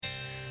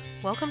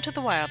Welcome to the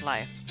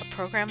WildLife, a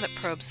program that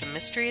probes the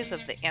mysteries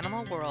of the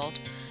animal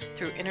world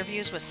through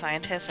interviews with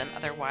scientists and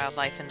other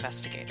wildlife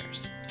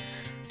investigators.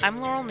 I'm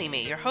Laurel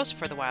Nemi, your host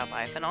for the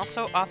WildLife and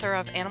also author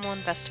of Animal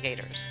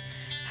Investigators,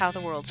 How the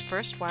World's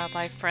First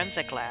Wildlife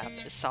Forensic Lab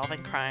is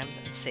Solving Crimes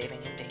and Saving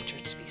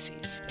Endangered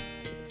Species.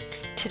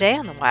 Today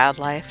on the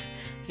WildLife,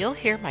 you'll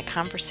hear my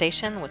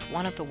conversation with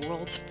one of the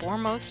world's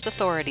foremost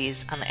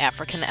authorities on the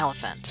African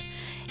elephant,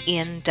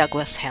 Iain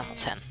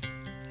Douglas-Hamilton.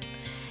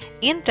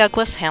 Iain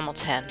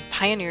Douglas-Hamilton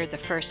pioneered the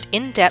first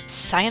in-depth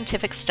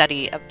scientific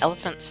study of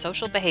elephant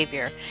social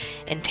behavior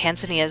in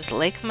Tanzania's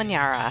Lake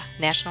Manyara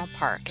National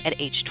Park at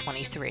age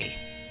 23.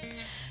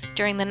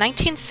 During the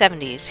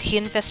 1970s, he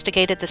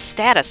investigated the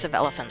status of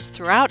elephants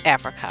throughout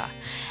Africa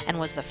and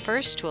was the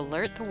first to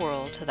alert the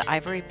world to the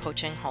ivory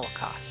poaching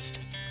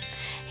holocaust.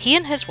 He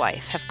and his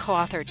wife have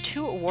co-authored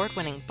 2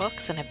 award-winning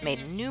books and have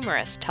made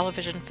numerous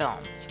television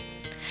films.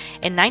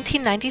 In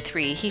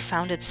 1993, he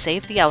founded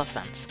Save the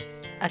Elephants,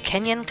 a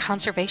Kenyan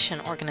conservation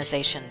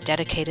organization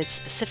dedicated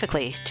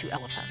specifically to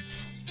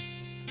elephants.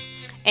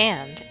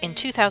 And in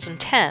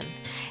 2010,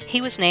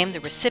 he was named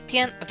the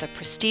recipient of the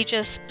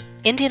prestigious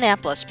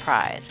Indianapolis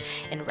Prize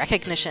in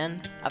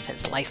recognition of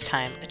his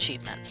lifetime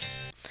achievements.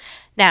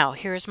 Now,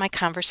 here is my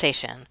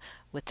conversation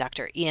with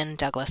Dr. Iain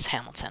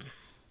Douglas-Hamilton.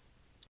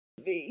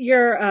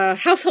 Your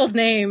household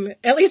name,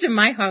 at least in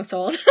my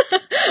household,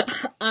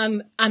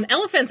 on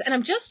elephants, and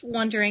I'm just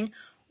wondering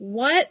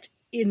what,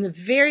 in the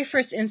very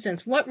first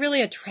instance, what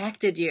really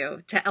attracted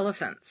you to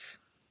elephants?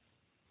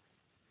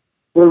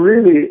 Well,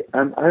 really,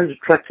 I was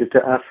attracted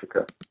to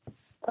Africa,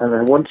 and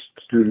I wanted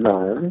to do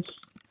lions,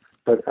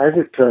 but as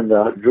it turned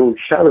out, George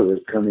Shallow was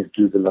coming to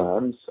do the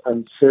lions,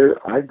 and so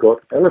I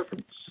got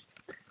elephants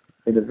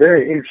in a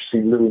very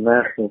interesting little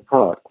national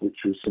park, which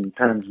was in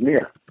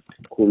Tanzania,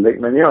 called Lake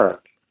Manyara.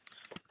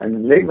 And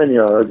in Lake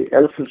Manyara, the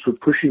elephants were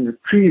pushing the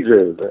trees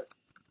over,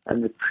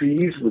 and the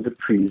trees were the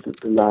trees that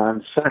the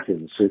lions sat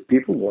in. So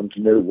people wanted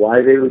to know why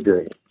they were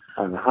doing it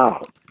and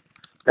how.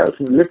 That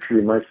was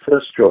literally my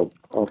first job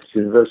after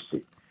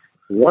university.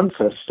 Once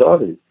I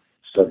started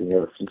studying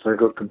elephants, I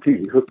got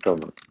completely hooked on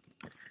them.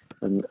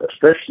 And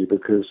especially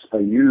because I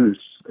used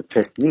a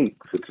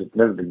technique that had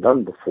never been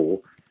done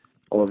before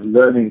of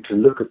learning to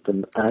look at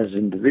them as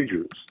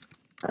individuals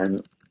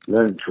and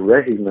learning to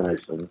recognize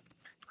them.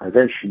 I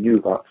eventually knew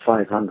about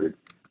 500.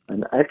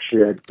 And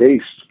actually, I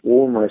based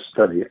all my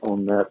study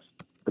on that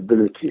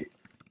ability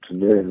to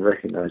know and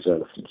recognize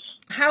elephants.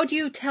 How do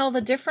you tell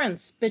the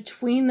difference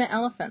between the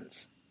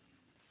elephants?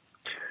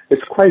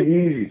 It's quite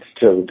easy to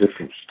tell the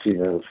difference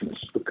between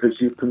elephants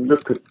because you can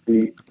look at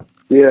the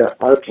ear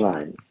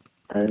outline,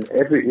 and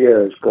every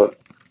ear has got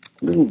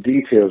little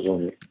details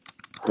on it,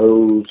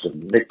 holes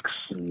and nicks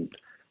and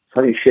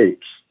funny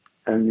shapes,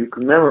 and you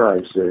can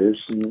memorize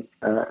those. And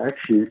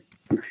actually,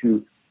 if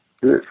you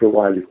do it for a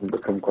while, you can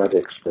become quite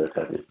expert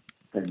at it,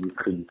 and you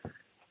can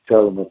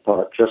tell them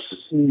apart just as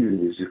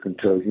easily as you can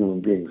tell human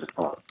beings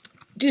apart.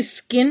 Do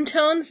skin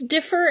tones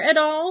differ at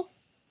all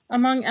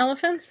among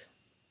elephants?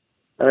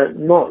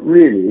 Not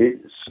really.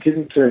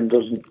 Skin tone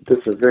doesn't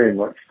differ very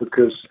much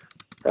because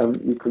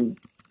you can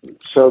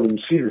seldom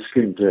see the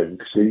skin tone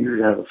because they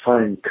usually have a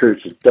fine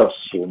coat of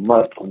dust or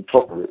mud on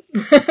top of it.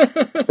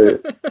 So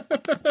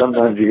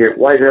sometimes you get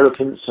white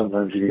elephants,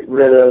 sometimes you get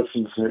red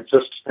elephants, and it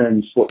just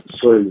depends what the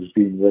soil has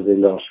been where they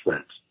last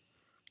went.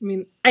 I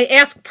mean, I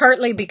ask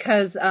partly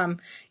because,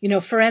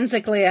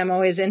 forensically, I'm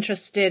always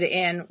interested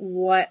in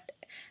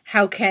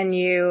how can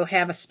you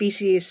have a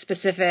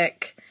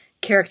species-specific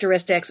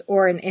characteristics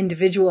or an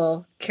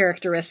individual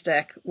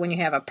characteristic when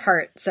you have a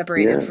part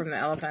separated from the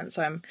elephant.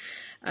 So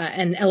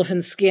and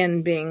elephant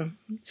skin being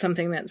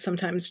something that's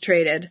sometimes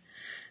traded.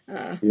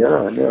 I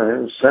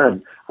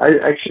understand. I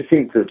actually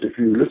think that if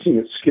you're looking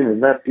at skin in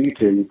that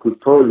detail, you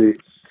could probably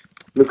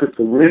look at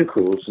the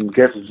wrinkles and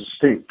get a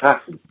distinct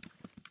pattern.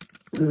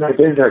 And I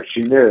don't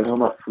actually know how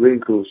much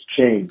wrinkles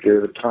change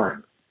over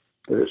time,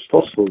 but it's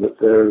possible that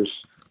they're as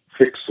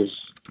fixed as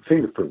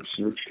fingerprints,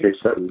 in which case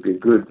that would be a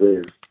good way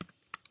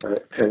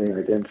of telling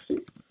identity.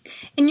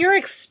 In your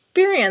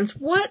experience,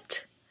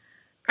 what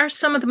are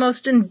some of the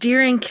most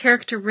endearing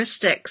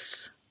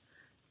characteristics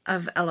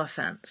of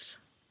elephants?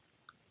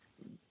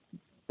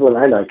 Well,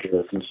 I like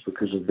elephants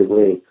because of the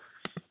way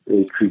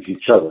they treat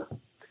each other.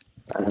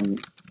 And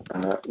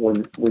when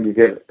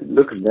you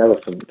look at an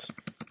elephant,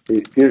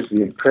 it gives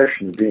the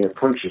impression of being a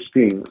conscious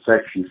being that's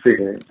actually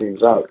figuring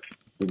things out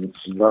in its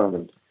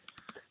environment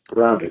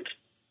around it,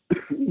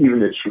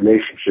 even its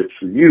relationships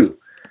with you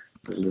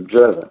as an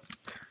observer.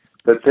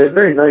 But they're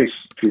very nice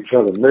to each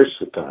other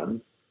most of the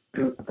time,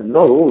 and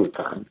not all the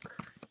time,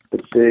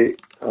 but they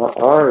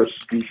are a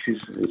species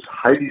that is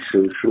highly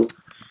social,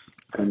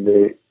 and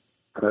they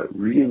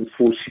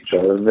reinforce each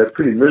other, and they're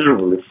pretty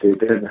miserable if they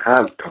don't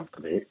have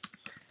company.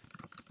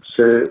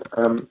 So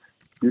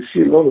you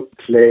see a lot of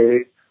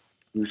play,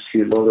 you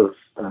see a lot of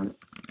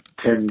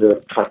tender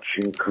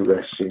touching,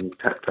 caressing,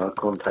 tactile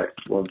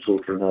contact of one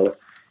sort or another.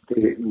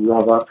 They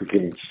rub up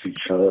against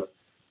each other,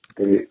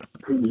 they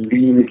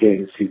lean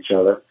against each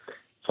other.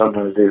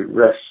 Sometimes they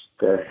rest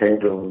their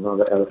head on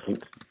another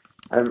elephant,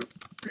 and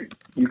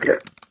you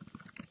get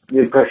the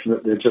impression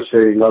that they're just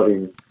very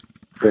loving,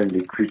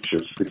 friendly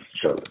creatures with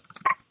each other.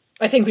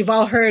 I think we've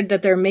all heard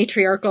that they're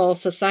matriarchal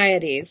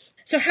societies.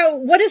 So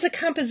what is the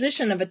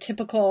composition of a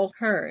typical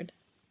herd?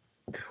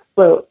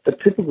 Well, a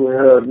typical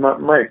herd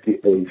might be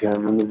 8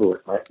 animals, or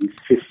it might be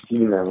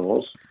 15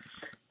 animals.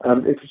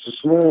 If it's a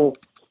small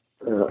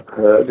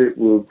herd, it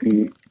will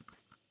be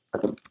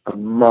a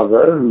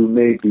mother who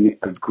may be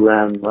a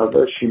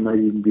grandmother. She might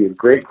even be a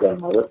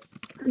great-grandmother.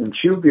 And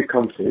she will be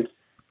accompanied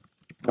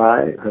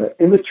by her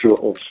immature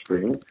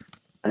offspring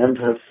and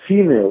her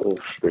female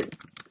offspring.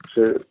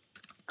 So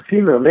the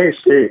female may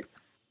stay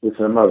with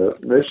her mother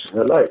most of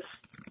her life,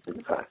 in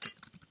fact.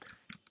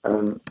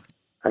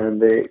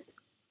 And they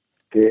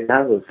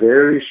have a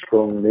very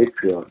strong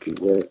matriarchy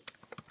where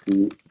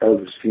the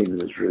eldest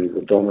female is really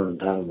the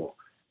dominant animal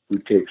who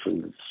takes all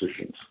the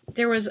decisions.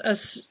 There was a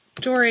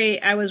story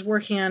I was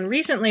working on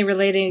recently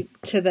relating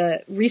to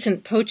the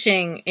recent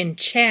poaching in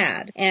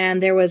Chad,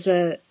 and there was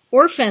a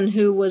orphan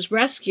who was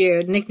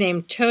rescued,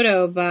 nicknamed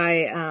Toto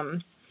by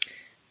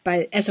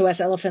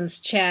SOS Elephants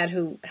Chad,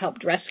 who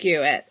helped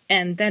rescue it,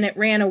 and then it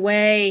ran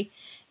away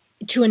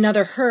to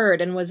another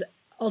herd and was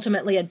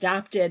ultimately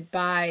adopted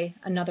by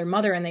another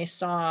mother, and they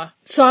saw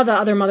the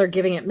other mother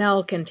giving it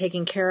milk and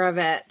taking care of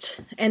it.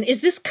 And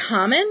is this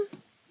common,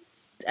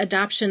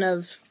 adoption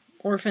of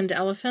orphaned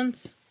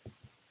elephants?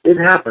 It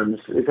happens,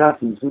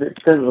 and it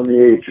depends on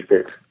the age a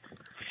bit.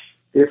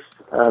 If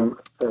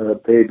a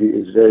baby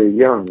is very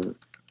young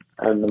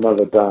and the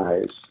mother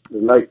dies, the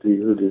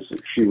likelihood is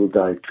that she will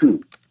die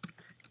too.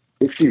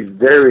 If she's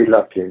very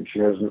lucky and she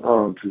has an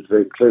aunt who's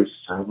very close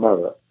to her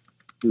mother,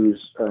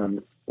 who's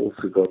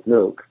also got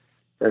milk,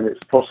 then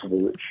it's possible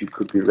that she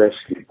could be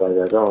rescued by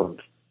that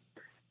aunt.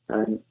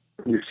 And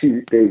you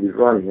see babies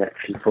running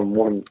actually from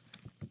one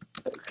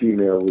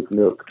female with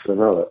milk to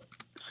another.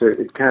 So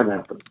it can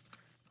happen.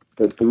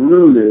 But the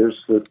rule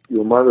is that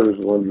your mother is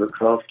the one who looks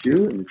after you,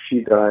 and if she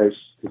dies,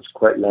 it's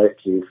quite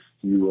likely, if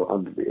you are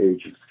under the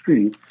age of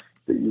 3,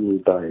 that you will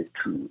die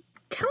too.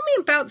 Tell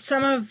me about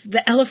some of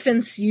the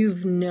elephants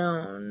you've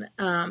known.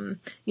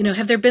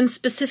 Have there been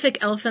specific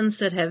elephants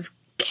that have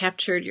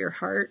captured your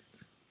heart?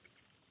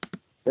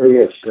 Oh,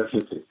 yes,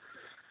 definitely.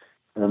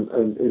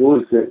 And it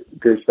always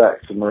goes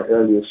back to my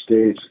earlier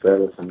stage of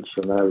elephants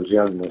when I was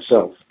young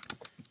myself.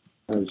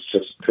 I was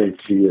just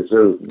 23 years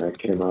old, and I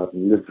came out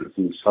and lived with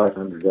these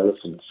 500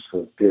 elephants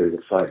for a period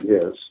of 5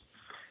 years.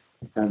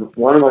 And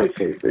one of my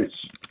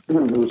favorites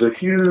was a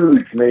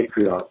huge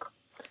matriarch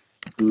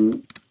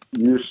who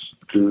used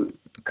to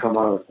come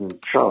out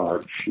and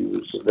charge. She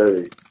was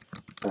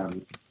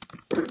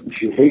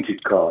she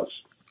hated cars,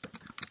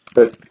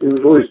 but it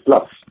was always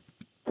bluff.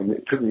 And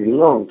it took me a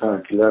long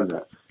time to learn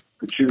that.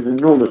 But she was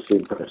enormously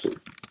impressive.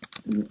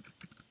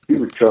 She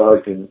would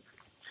charge, and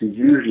she'd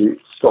usually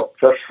stop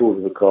just short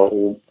of the car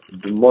or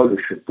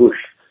demolish a bush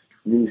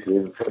immediately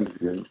in front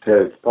of you and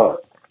tear it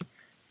apart.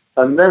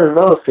 And then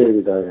another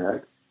favorite I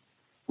had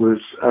was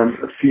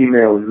a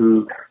female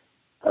who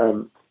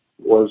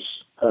was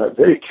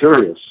very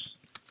curious,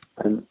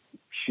 and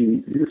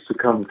she used to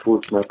come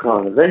towards my car,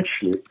 and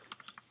eventually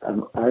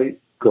I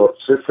got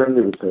so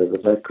friendly with her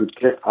that I could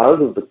get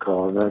out of the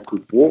car and I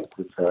could walk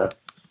with her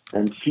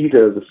and feed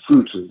her the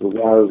fruit of the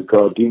wild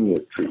gardenia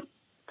tree.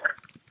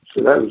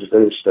 So that was a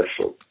very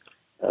special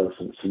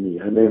elephant to me.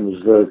 Her name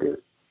was Virgo.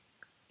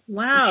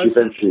 Wow. And she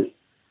eventually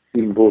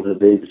even brought her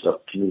babies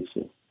up to meet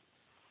me.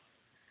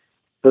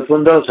 But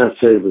one does have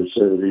favorites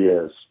over the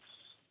years.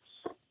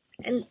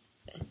 And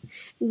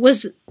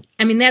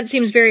that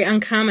seems very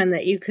uncommon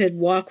that you could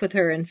walk with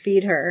her and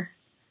feed her.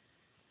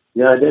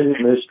 Yeah, I don't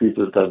think most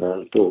people have done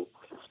that at all.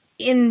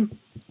 In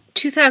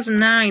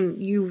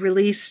 2009, you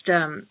released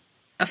a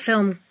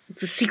film,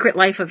 The Secret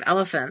Life of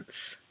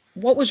Elephants.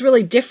 What was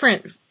really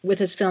different with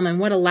this film, and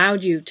what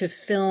allowed you to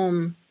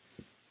film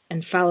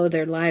and follow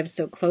their lives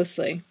so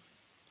closely?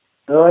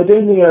 No, I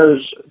don't think I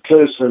was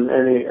closer than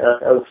any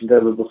elephant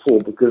ever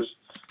before, because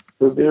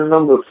there have been a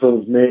number of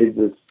films made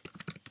with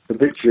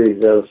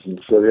habituated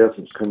elephants where the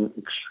elephants come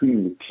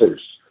extremely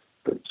close.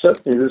 But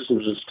certainly this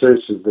was as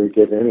close as they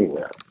get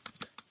anywhere.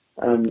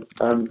 And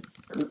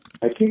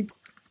I think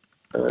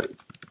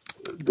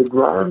the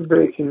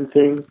groundbreaking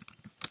thing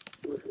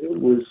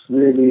was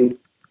really,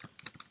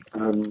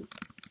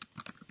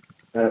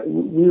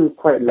 we were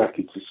quite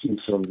lucky to see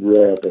some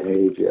rare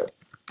behavior.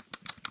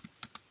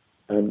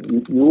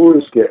 And you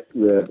always get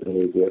rare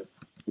behavior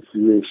if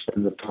you really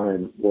spend the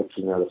time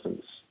watching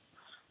elephants.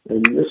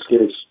 And in this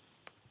case,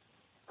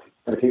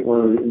 I think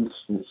one of the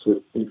instances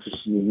that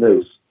interested me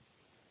most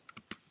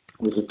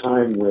was a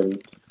time when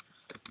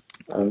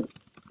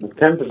the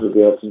tempers of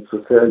the elephants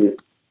were fairly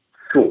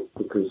short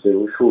because they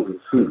were short of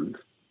food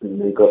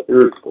and they got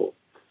irritable.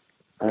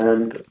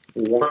 And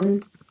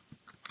one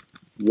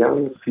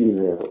young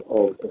female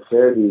of a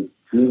fairly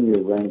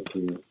junior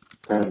ranking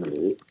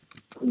family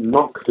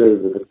knocked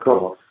over the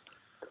calf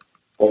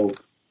of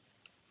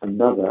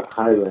another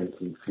high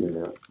ranking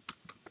female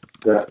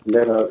that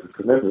let out a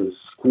tremendous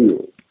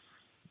squeal.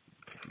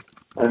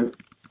 And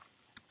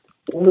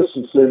almost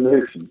in slow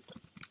motion,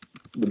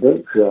 the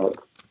matriarch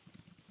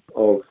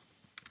of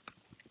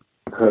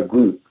her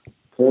group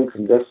came to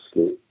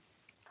investigate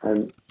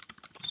and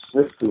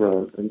sniffed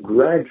around and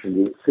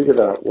gradually figured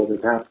out what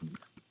had happened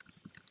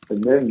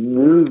and then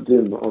moved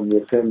in on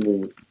the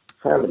offending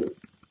family.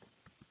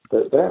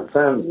 But that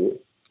family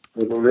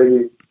had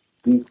already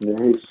beaten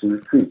a hasty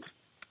retreat.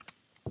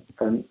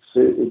 And so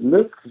it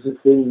looked as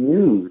if they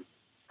knew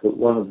that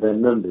one of their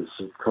members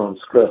had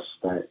transgressed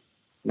by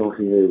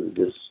knocking over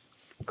this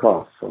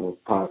calf from a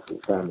powerful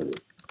family.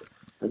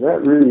 And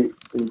that really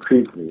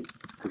intrigued me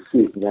to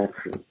see it in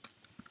action.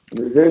 And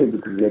it was only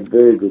because we had a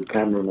very good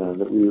cameraman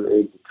that we were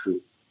able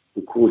to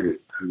record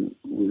it.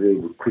 We were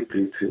able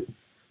quickly to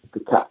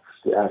catch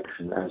the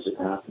action as it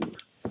happened.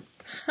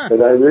 Huh.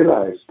 But I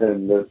realized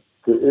then that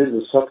there is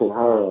a subtle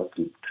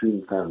hierarchy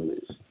between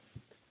families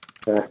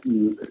that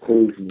you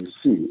occasionally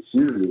see. It's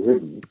usually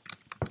hidden,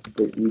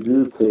 but you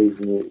do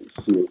occasionally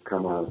see it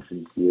come out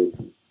into the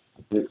open.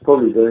 And it's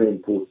probably very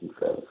important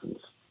for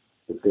elephants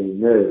that they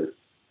know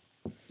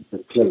the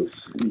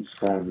place of each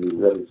family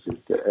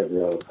relative to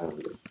every other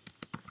family.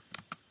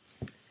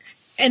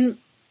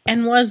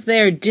 And was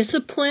there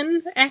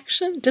disciplinary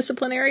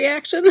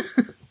action?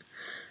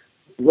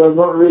 Well,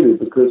 not really,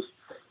 because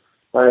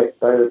by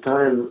the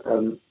time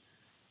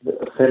the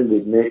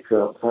offended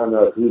matriarch found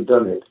out who'd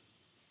done it,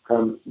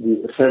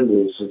 the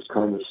offenders had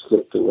kind of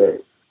slipped away.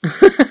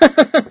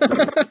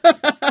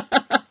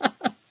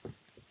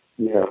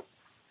 Yeah.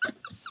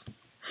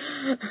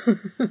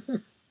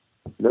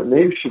 But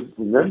maybe she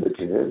remembered,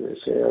 they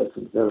say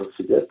elephants never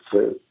forget,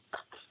 so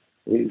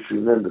maybe she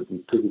remembered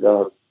and took it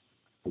out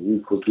a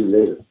week or two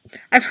later.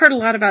 I've heard a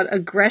lot about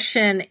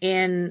aggression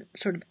in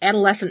sort of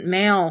adolescent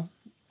male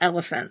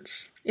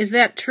elephants. Is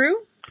that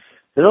true?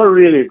 They're not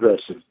really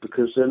aggressive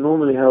because they're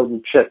normally held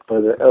in check by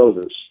their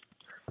elders.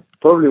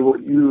 Probably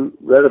what you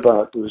read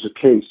about was a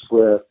case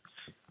where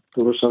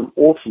there were some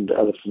orphaned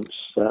elephants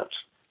that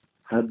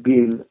had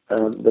been,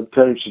 the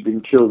parents had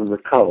been killed in the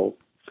cull,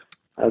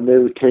 and they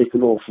were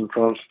taken off and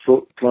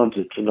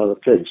transplanted to another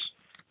place.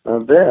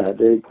 And there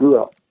they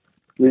grew up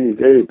really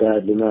very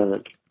badly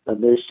mannered,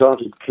 and they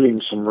started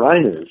killing some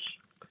rhinos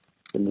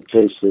in the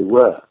place they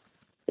were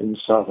in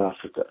South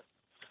Africa.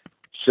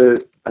 So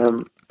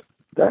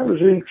that was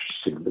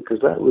interesting because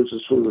that was a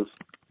sort of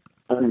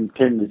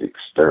unintended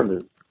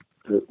experiment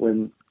that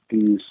when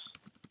these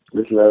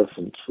little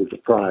elephants were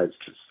deprived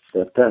of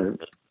their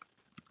parent,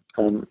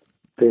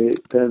 they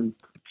then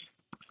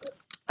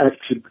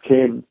actually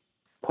became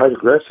quite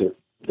aggressive.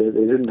 They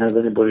didn't have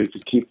anybody to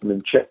keep them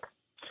in check.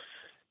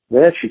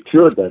 They actually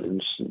cured that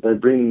incident by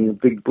bringing a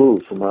big bull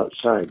from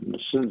outside. And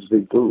as soon as the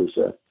big bull was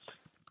there,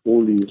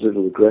 all these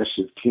little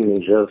aggressive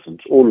teenage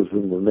elephants, all of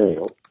whom were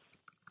male,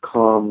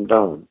 calmed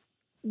down.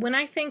 When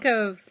I think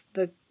of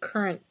the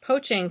current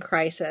poaching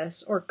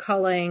crisis or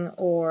culling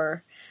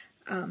or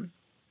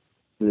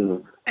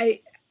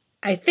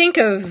I think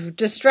of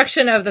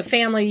destruction of the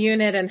family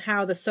unit and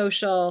how the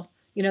social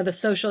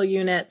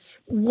units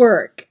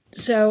work.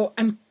 So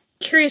I'm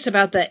curious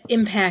about the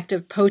impact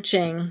of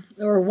poaching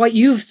or what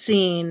you've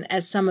seen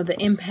as some of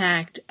the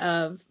impact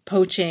of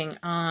poaching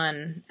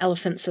on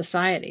elephant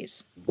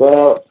societies.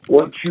 Well,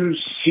 what you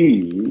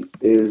see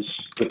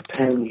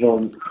depends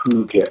on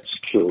who gets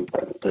killed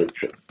by the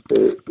poacher.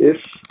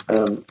 If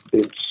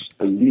it's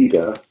a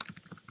leader,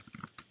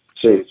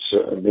 say it's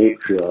a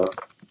matriarch,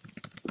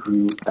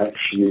 who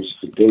actually is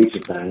the data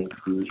bank,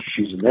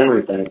 she's a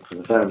memory bank for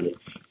the family.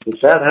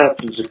 If that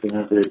happens, it can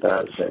have very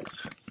bad effects.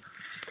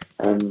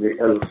 And the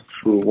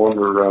elephants will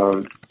wander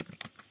around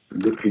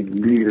looking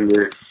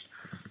leaderless.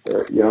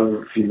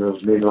 Young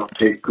females may not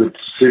take good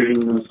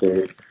decisions.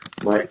 They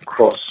might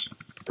cross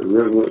the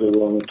river at the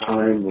wrong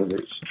time when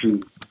it's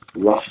too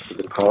rough for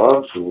the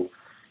calves, or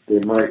they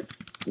might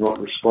not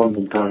respond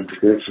in time to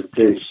go to a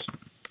place,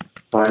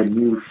 find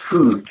new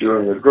food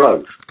during a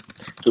drought.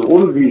 So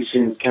all of these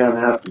things can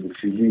happen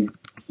if you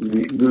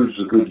lose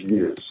the good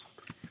years,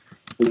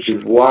 which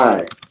is why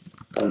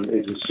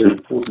it is so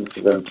important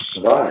for them to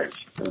survive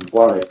and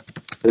why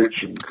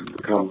poaching can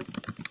become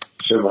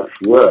so much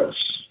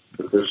worse,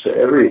 because for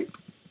every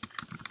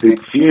big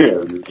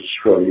female you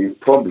destroy, you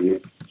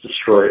probably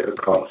destroy a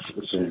calf at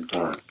the same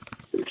time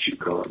that you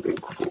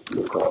can't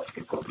look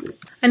after properly.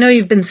 I know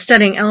you've been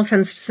studying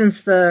elephants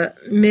since the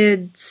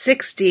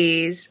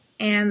mid-'60s,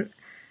 and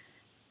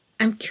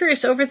I'm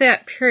curious, over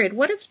that period,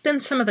 what have been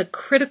some of the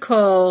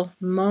critical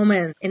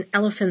moments in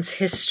elephants'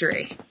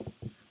 history?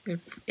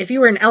 If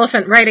you were an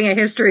elephant writing a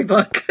history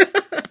book.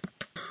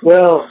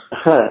 Well,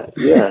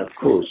 yeah, of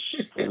course.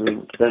 I mean,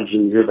 it depends if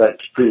you go back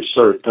to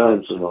prehistoric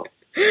times or not.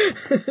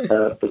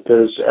 But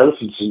those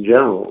elephants in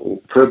general, or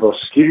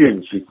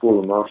proboscideans, we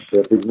call them after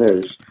their big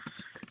nose,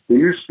 there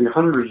used to be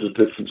hundreds of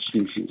different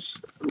species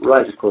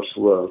right across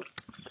the world,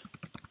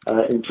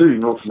 including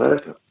North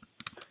America.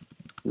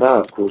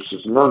 Now, of course,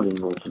 there's none in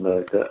North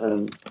America,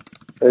 and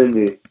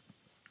only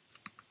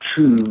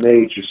two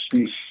major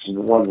species,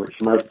 and one which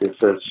might be a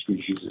third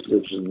species that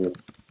lives in the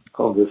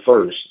Congo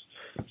forest.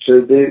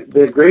 So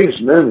their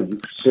greatest moment, you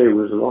could say,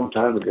 was a long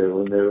time ago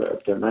when they were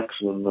at their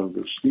maximum number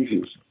of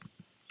species.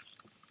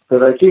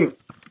 But I think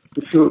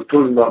if you're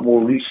talking about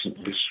more recent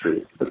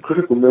history, a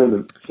critical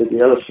moment for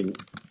the elephant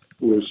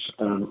was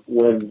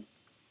when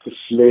the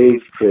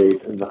slave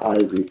trade and the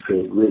ivory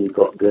trade really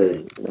got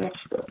going in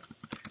Africa,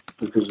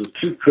 because the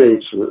two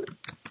trades were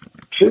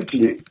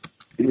totally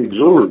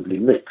inexorably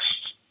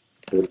mixed.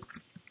 The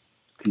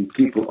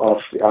people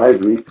after the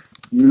ivory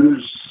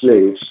used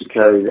slaves to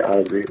carry the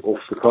ivory off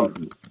the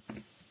continent.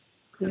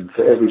 And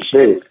for every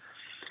slave,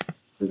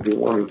 there'd be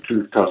one or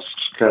two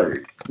tusks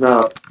carried.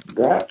 Now,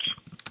 that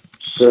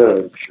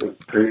surge of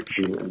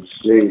poaching and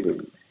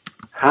slaving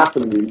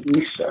happened in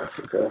East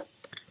Africa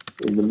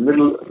in the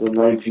middle of the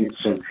 19th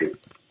century,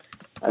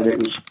 and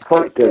it was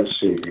quite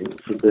devastating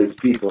for both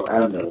people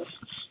and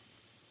elephants.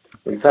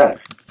 In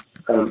fact,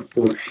 there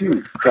were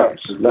huge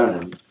tracts of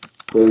land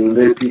where there were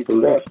no people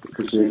left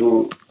because they'd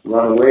all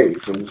run away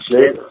from the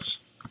slavers.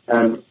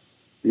 And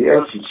the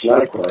elephants,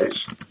 likewise,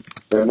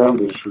 their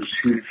numbers was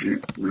hugely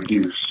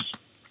reduced.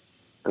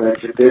 And I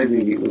don't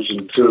think it was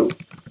until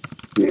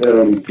the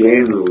early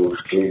game laws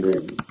came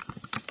in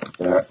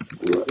that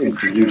were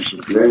introduced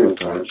in colonial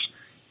times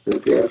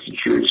that the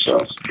elephants really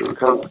started to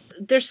recover.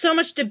 There's so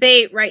much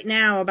debate right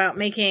now about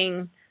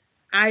making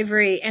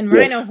ivory and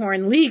rhino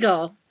horn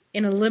legal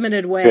in a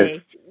limited way.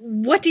 Yes.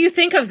 What do you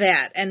think of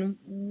that, and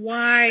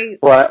why?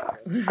 Well,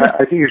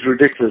 I think it's a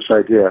ridiculous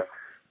idea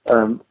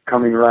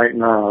coming right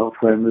now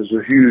when there's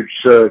a huge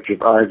surge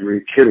of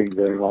ivory killing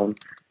going on.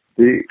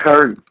 The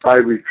current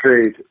ivory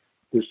trade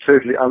is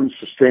totally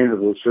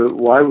unsustainable, so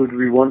why would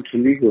we want to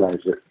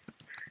legalize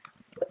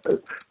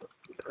it?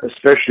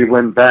 Especially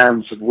when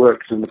bans have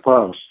worked in the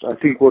past. I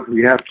think what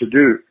we have to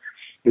do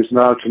is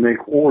now to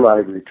make all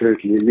ivory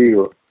totally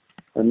illegal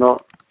and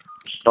not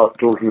start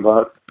talking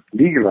about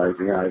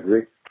legalizing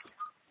ivory.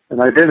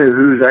 And I don't know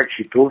who's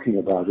actually talking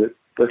about it,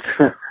 but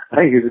I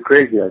think it's a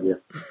crazy idea.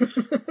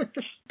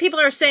 People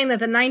are saying that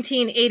the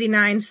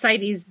 1989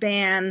 CITES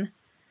ban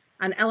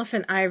on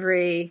elephant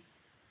ivory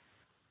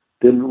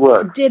didn't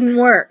work.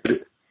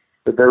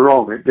 But they're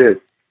wrong, it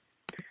did.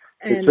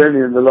 It's only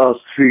in the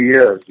last 3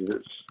 years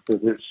that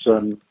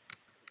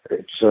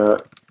it's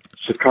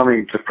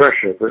succumbing to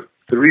pressure. But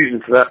the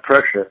reason for that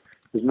pressure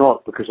is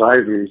not because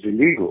ivory is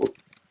illegal.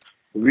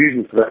 The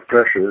reason for that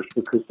pressure is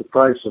because the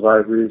price of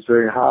ivory is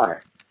very high.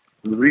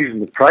 And the reason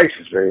the price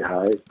is very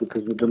high is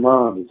because the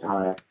demand is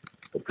high,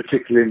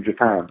 particularly in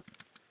Japan.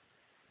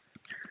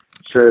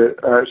 So,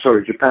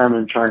 Japan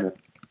and China.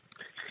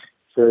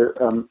 So,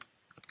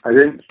 I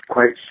don't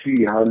quite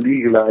see how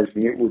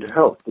legalizing it would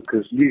help,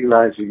 because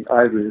legalizing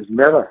ivory has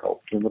never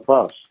helped in the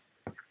past.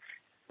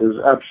 There's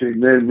absolutely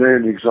no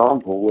known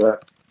example where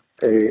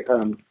a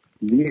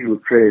legal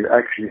trade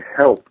actually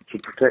helped to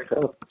protect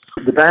elephants.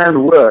 The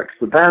ban worked.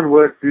 The ban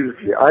worked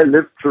beautifully. I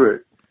lived through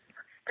it.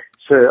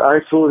 So I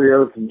saw the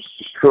elephants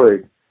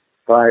destroyed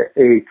by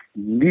a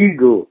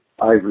legal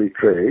ivory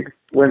trade.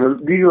 When a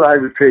legal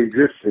ivory trade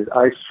existed,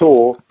 I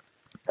saw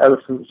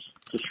elephants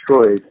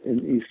destroyed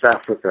in East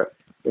Africa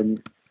in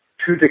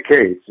 2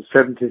 decades, the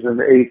 70s and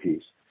the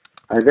 80s.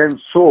 I then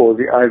saw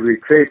the ivory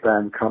trade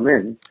ban come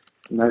in,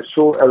 and I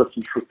saw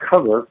elephants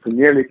recover for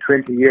nearly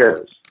 20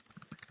 years.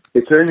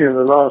 It's only in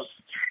the last...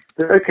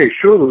 Okay,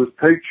 sure, there was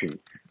poaching.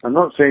 I'm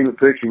not saying that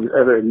poaching was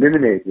ever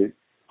eliminated,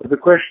 but the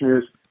question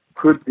is,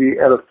 could the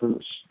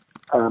elephants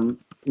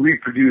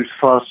reproduce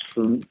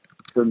faster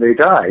than they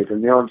died?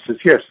 And the answer is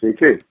yes, they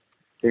did.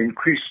 They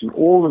increased in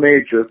all the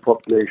major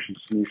populations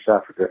in East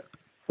Africa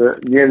for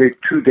nearly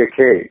 2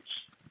 decades.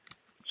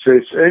 So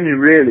it's only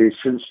really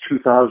since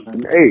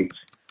 2008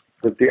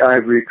 that the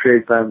ivory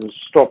trade ban has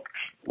stopped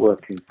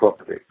working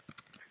properly.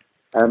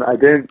 And I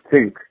don't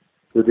think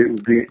that it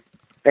would be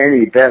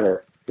any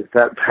better if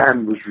that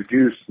ban was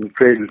reduced and the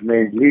trade was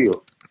made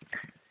legal.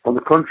 On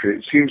the contrary,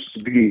 it seems to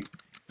be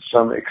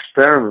some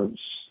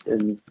experiments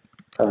in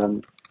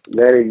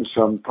letting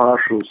some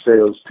partial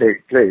sales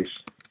take place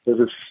that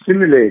have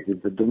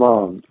stimulated the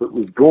demand that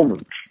was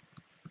dormant.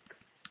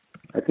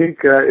 I think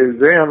it was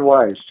very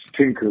unwise to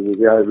tinker with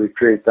the ivory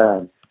trade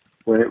ban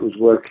when it was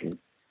working.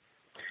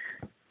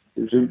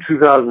 It was in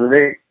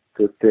 2008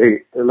 that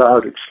they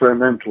allowed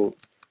experimental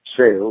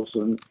sales,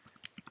 and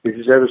it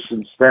is ever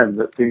since then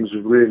that things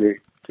have really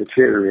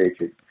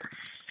deteriorated.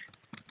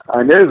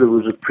 I know there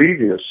was a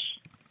previous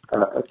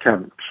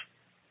attempt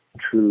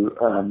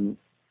to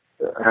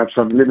have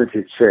some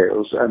limited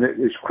sales, and it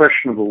is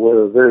questionable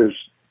whether those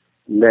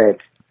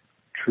led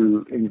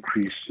to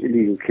increased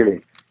illegal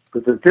killing.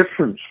 But the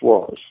difference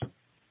was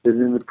that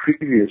in the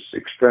previous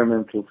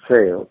experimental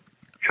sale,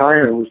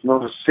 China was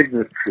not a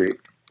signatory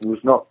and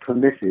was not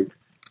permitted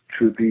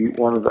to be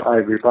one of the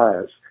ivory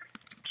buyers.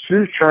 As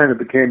soon as China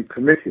became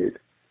permitted,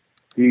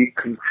 the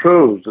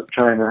controls that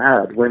China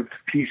had went to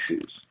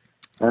pieces.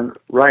 And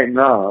right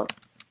now,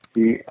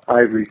 the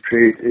ivory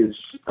trade is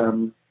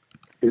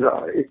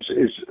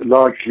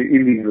largely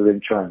illegal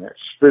in China.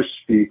 It's supposed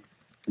to be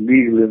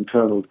legal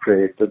internal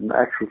trade, but in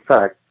actual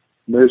fact,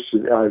 most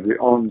of the ivory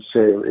on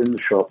sale in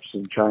the shops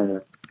in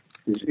China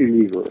is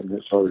illegal in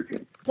its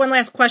origin. One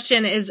last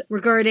question is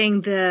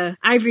regarding the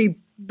ivory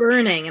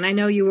burning, and I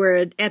know you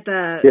were at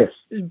the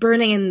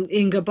burning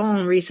in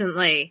Gabon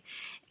recently,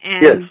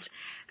 and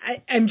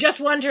I'm just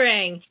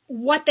wondering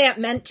what that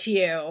meant to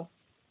you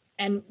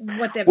and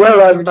what that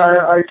meant to you.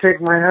 I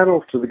take my hat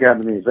off to the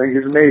Gabonese. I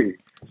think it's amazing.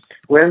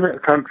 When a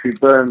country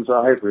burns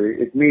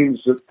ivory, it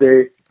means that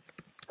they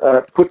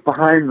put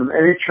behind them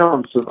any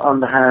chance of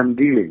underhand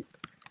dealing.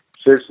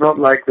 So it's not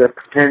like they're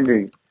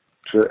pretending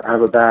to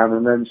have a ban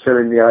and then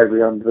selling the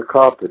ivory under the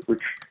carpet,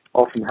 which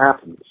often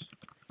happens.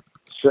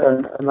 So,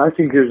 and I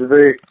think it's a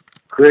very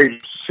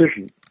courageous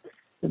decision.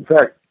 In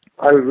fact,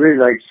 I would really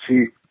like to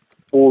see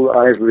all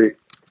ivory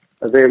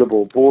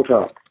available bought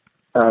up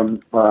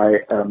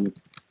by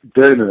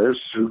donors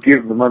who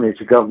give the money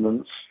to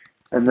governments,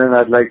 and then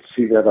I'd like to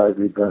see that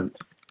ivory burnt.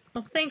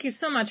 Well, thank you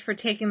so much for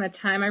taking the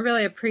time. I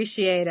really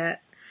appreciate it.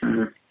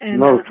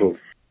 Not at all.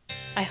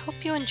 I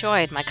hope you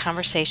enjoyed my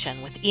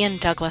conversation with Iain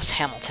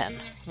Douglas-Hamilton,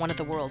 one of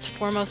the world's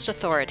foremost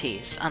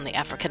authorities on the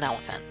African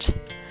elephant.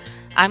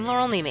 I'm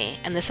Laurel Nemi,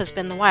 and this has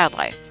been The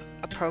WildLife,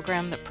 a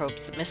program that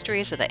probes the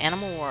mysteries of the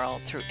animal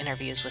world through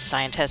interviews with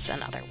scientists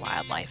and other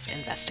wildlife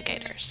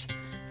investigators.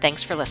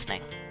 Thanks for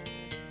listening.